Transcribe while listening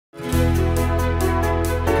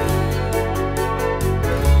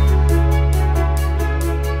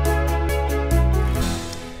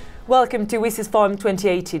Welcome to WSIS Forum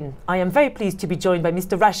 2018. I am very pleased to be joined by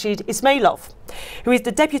Mr. RASHID ISMAILOV, who is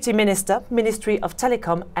the Deputy Minister, Ministry of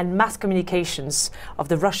Telecom and Mass Communications of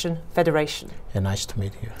the Russian Federation. Yeah, nice to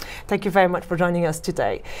meet you. Thank you very much for joining us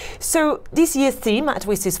today. So this year's theme at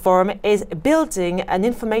WSIS Forum is building an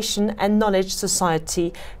information and knowledge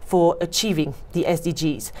society for achieving the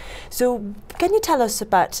SDGs. So can you tell us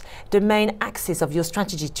about the main axis of your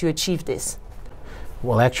strategy to achieve this?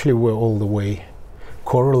 Well, actually, we're all the way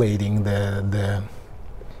correlating the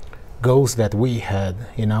goals that we had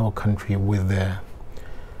in our country with the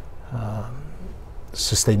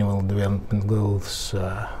Sustainable Development Goals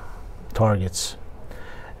targets.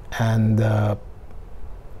 And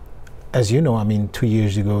as you know, I mean, 2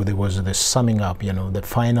 years ago there was the summing up, you know, the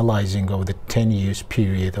finalizing of the 10 years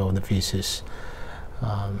period of the WSIS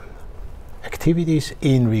activities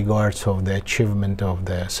in regards of the achievement of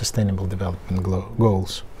the Sustainable Development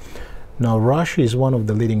Goals. Now, Russia is one of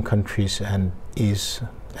the leading countries and is,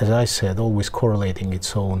 as I said, always correlating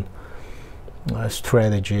its own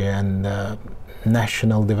strategy and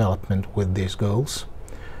national development with these goals.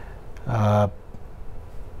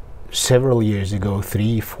 Several years ago,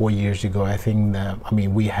 3-4 years ago, I think that, I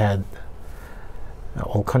mean, we had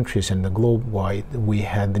all countries in the globe wide, we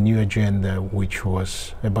had the new agenda which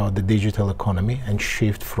was about the digital economy and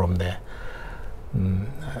shift from the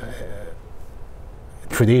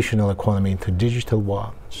traditional economy into digital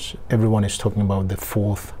ones. Everyone is talking about the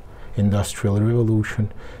fourth industrial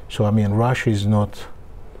revolution. So I mean, Russia is not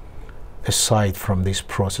aside from this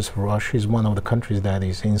process. Russia is one of the countries that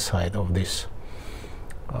is inside of this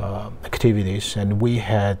activities. And we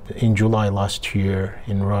had, in July last year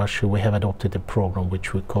in Russia, we have adopted a program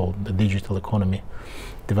which we call the Digital Economy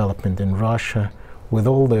Development in Russia, with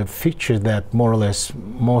all the features that more or less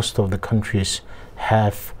most of the countries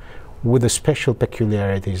have, with the special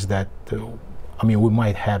peculiarities that I mean, we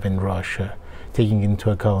might have in Russia, taking into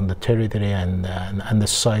account the territory and the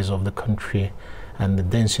size of the country and the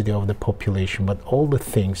density of the population, but all the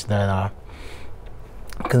things that are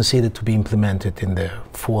considered to be implemented in the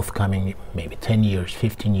forthcoming maybe 10 years,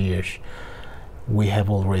 15 years, we have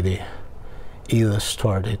already either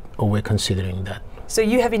started or we're considering that. So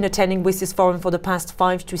you have been attending WSIS Forum for the past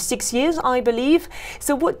 5 to 6 years, I believe.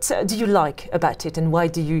 So what do you like about it and why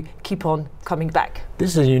do you keep on coming back?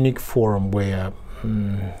 This is a unique forum where, I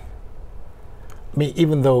mean,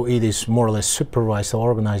 even though it is more or less supervised or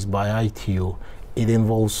organized by ITU, it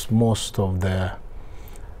involves most of the,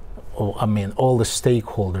 I mean, all the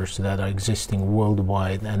stakeholders that are existing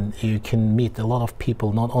worldwide, and you can meet a lot of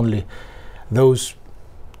people, not only those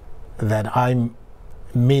that I'm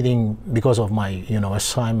meeting because of my, you know,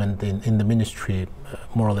 assignment in the ministry,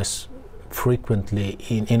 more or less frequently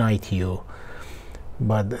in ITU,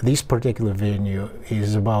 but this particular venue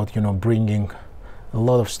is about, you know, bringing a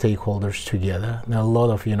lot of stakeholders together. There are a lot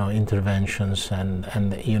of, you know, interventions and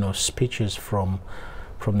you know, speeches from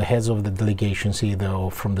the heads of the delegations, either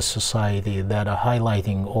or from the society, that are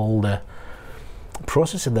highlighting all the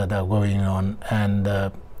processes that are going on.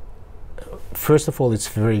 And first of all, it's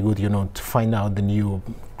very good, you know, to find out the new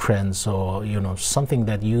trends or, you know, something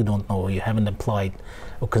that you don't know, you haven't applied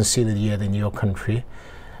or considered yet in your country,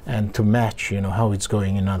 and to match, you know, how it's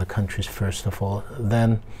going in other countries, first of all.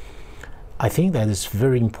 Then I think that is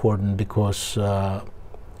very important because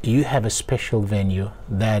you have a special venue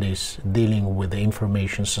that is dealing with the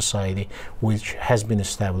information society, which has been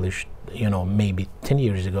established, you know, maybe 10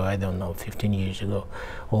 years ago, I don't know, 15 years ago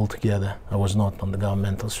altogether. I was not on the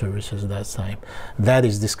governmental services at that time. That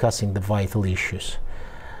is discussing the vital issues.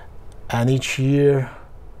 And each year,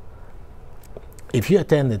 if you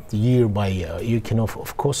attend it year by year, you can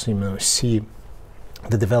of course, you know, see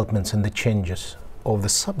the developments and the changes of the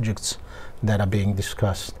subjects that are being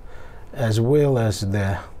discussed, as well as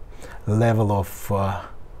the level of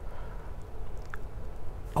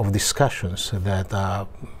discussions that are,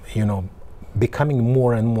 you know, becoming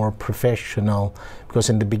more and more professional. Because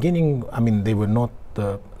in the beginning, I mean, they were not,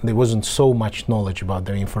 there wasn't so much knowledge about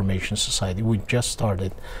the information society. We just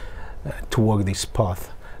started to walk this path.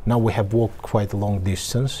 Now we have walked quite a long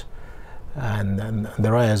distance, and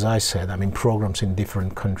there are, as I said, I mean, programs in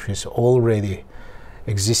different countries, already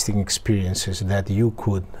existing experiences that you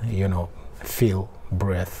could, you know, feel,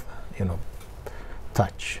 breathe, you know,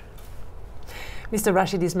 touch. Mr.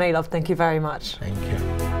 RASHID ISMAILOV, thank you very much. Thank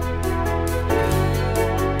you.